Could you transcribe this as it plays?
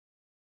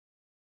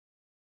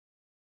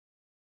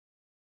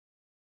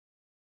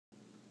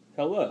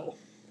Hello,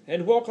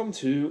 and welcome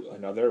to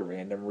another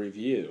random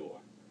review.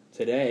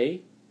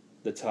 Today,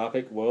 the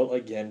topic will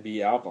again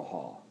be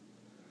alcohol.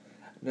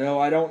 No,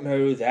 I don't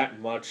know that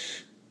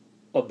much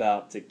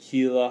about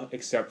tequila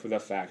except for the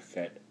fact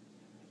that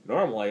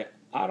normally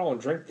I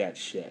don't drink that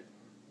shit.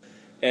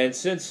 And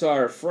since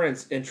our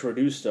friends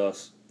introduced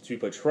us to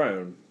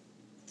Patron,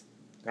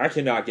 I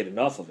cannot get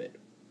enough of it.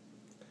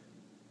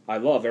 I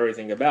love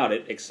everything about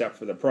it except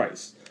for the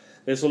price.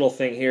 This little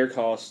thing here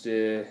cost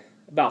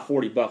about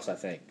 $40, I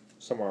think.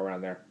 Somewhere around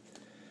there.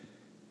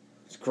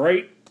 It's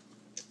great,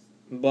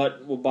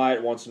 but we'll buy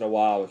it once in a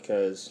while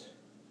because,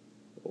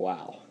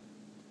 wow.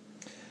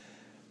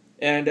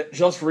 And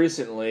just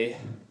recently,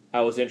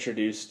 I was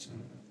introduced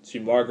to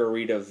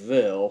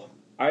Margaritaville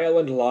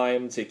Island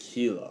Lime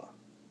Tequila.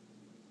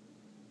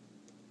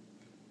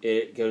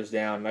 It goes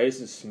down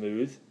nice and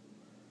smooth.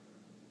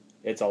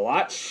 It's a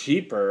lot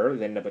cheaper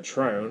than the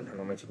Patron. I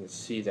don't know if you can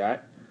see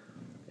that.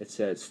 It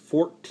says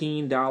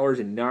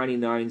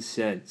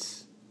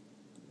 $14.99.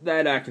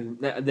 That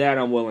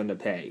I'm willing to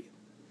pay.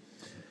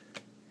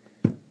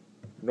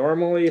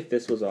 Normally, if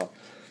this was a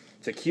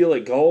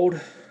tequila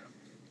gold,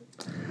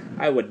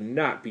 I would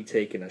not be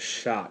taking a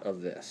shot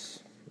of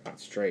this. Not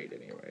straight,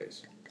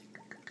 anyways.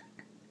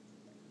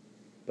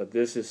 But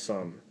this is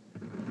some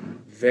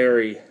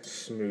very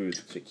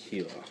smooth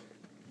tequila.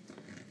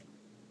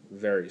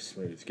 Very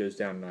smooth. It goes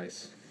down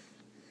nice.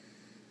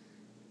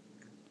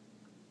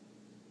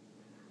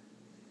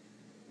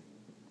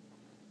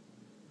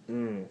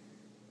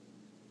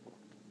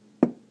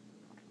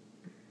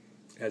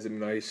 Has a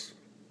nice,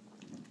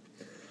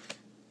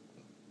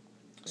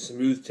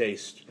 smooth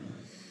taste.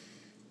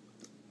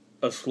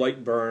 A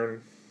slight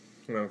burn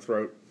in the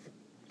throat.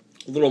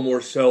 A little more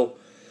so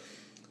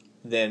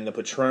than the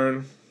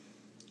Patron,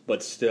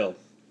 but still,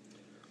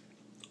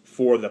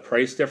 for the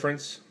price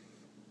difference,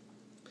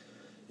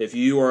 if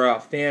you are a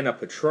fan of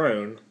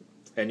Patron,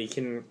 and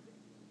you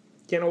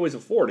can't always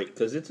afford it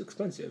because it's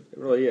expensive. It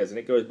really is, and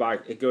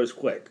it goes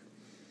quick.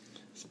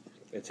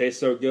 It tastes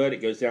so good,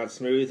 it goes down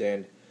smooth,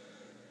 and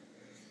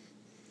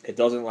it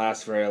doesn't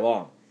last very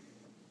long.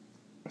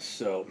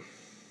 So,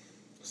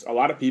 a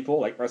lot of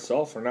people, like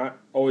myself, are not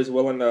always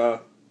willing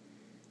to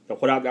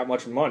put out that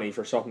much money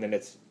for something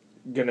that's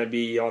going to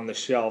be on the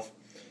shelf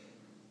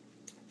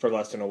for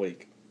less than a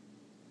week.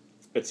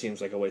 It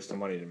seems like a waste of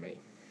money to me.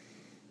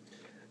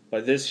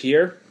 But this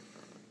here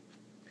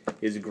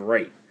is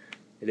great.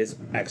 It is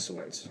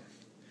excellent.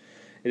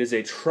 It is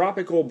a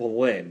tropical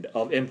blend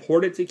of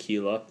imported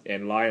tequila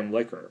and lime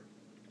liquor.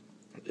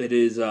 It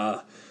is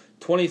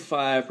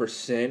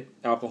 25%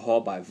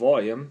 alcohol by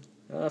volume,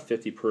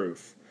 50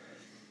 proof.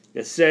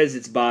 It says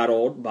it's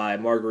bottled by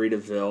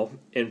Margaritaville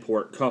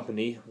Import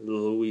Company,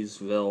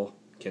 Louisville,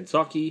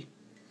 Kentucky.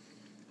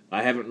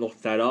 I haven't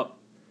looked that up.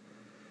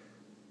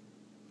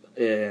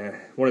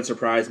 Wouldn't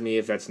surprise me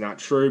if that's not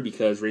true,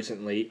 because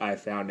recently I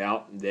found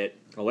out that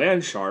a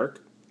land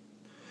shark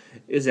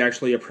is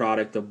actually a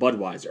product of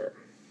Budweiser.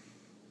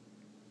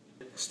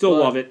 Still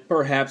love it.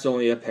 Perhaps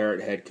only a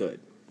parrot head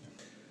could.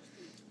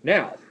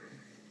 Now,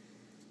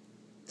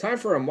 time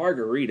for a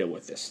margarita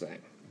with this thing.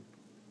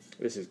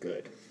 This is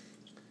good.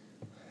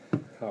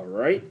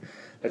 Alright.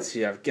 Let's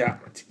see, I've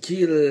got my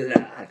tequila,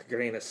 a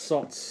grain of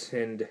salt,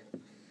 and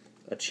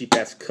a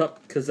cheap-ass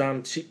cup, because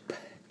I'm cheap.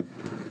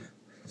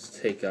 Let's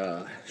take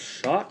a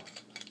shot.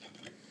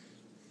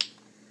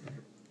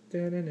 A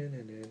little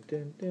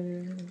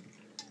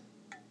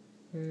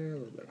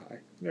bit high.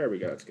 There we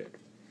go, that's good.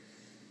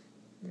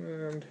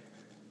 And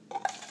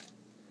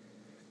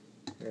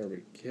there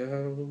we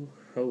go.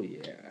 Oh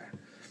yeah.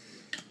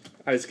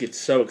 I just get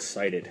so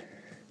excited.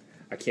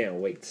 I can't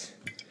wait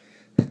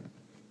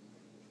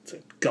to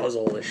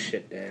guzzle this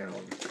shit down.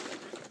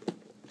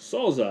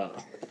 Salsa.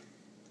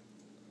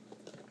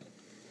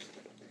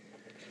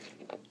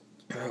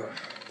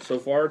 So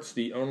far, it's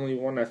the only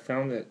one I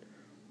found that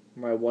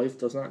my wife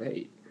does not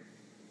hate.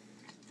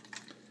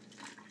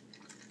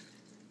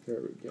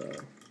 There we go.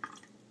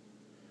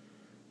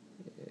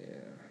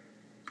 Yeah.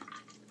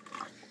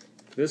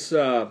 This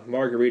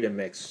margarita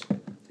mix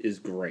is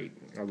great.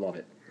 I love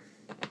it.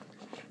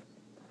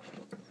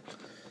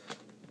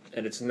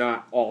 And it's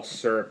not all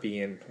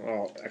syrupy and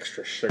all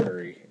extra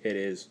sugary. It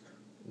is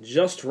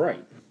just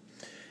right.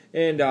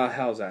 And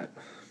how's that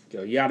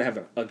go? You gotta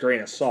have a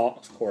grain of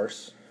salt, of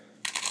course.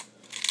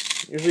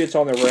 Usually it's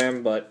on the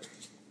rim, but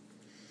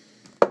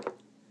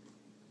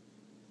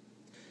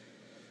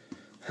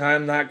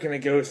I'm not gonna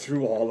go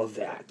through all of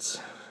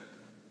that.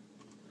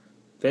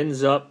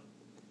 Fins up.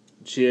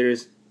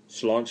 Cheers.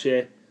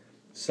 Sláinte.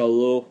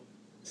 Salut.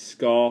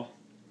 Skål.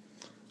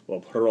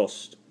 Well,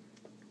 Prost.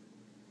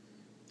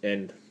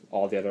 And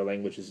all the other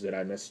languages that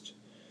I missed.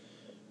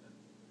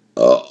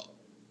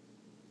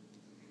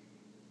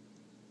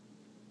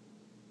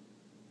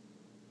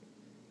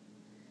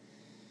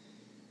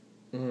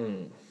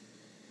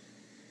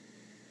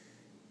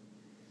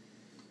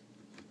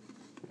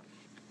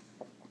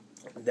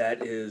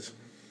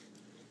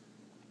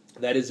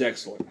 That is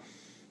excellent.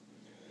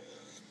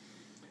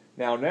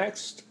 Now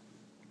next,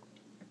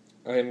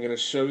 I am going to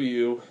show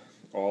you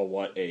Oh,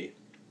 what a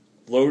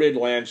loaded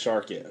land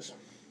shark is.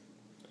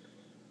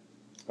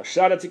 A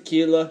shot of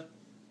tequila,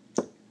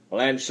 a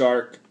land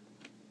shark,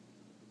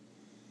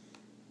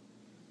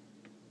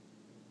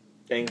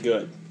 and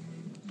good.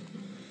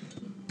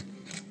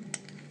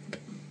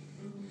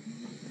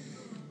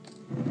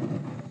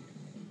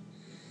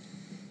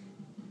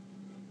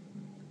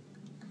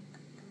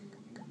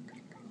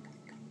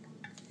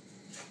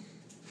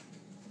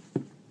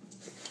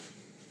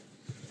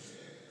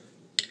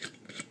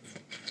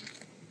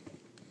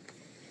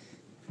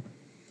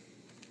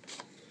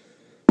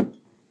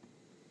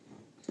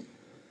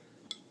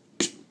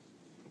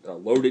 A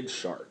loaded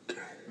shark.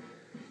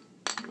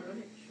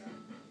 Loaded shark.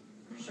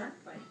 Shark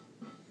bite.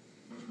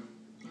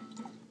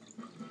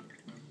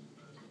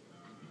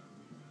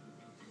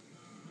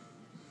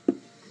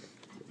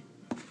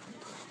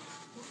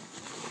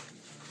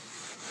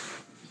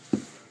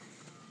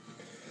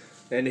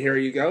 And here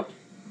you go.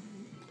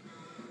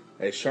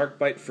 A shark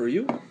bite for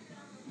you.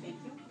 Thank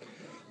you.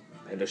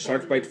 And a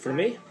shark bite for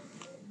me.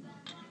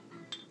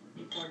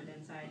 You poured it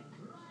inside.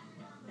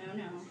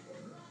 No.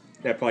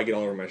 That'd probably get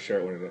all over my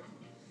shirt, wouldn't it?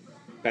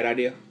 Bad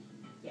idea?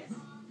 Yes.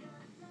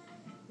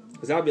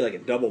 Because that would be like a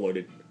double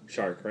loaded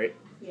shark, right?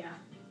 Yeah.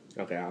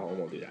 Okay, I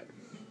won't do that.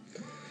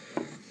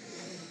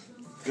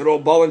 Good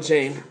old ball and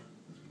chain.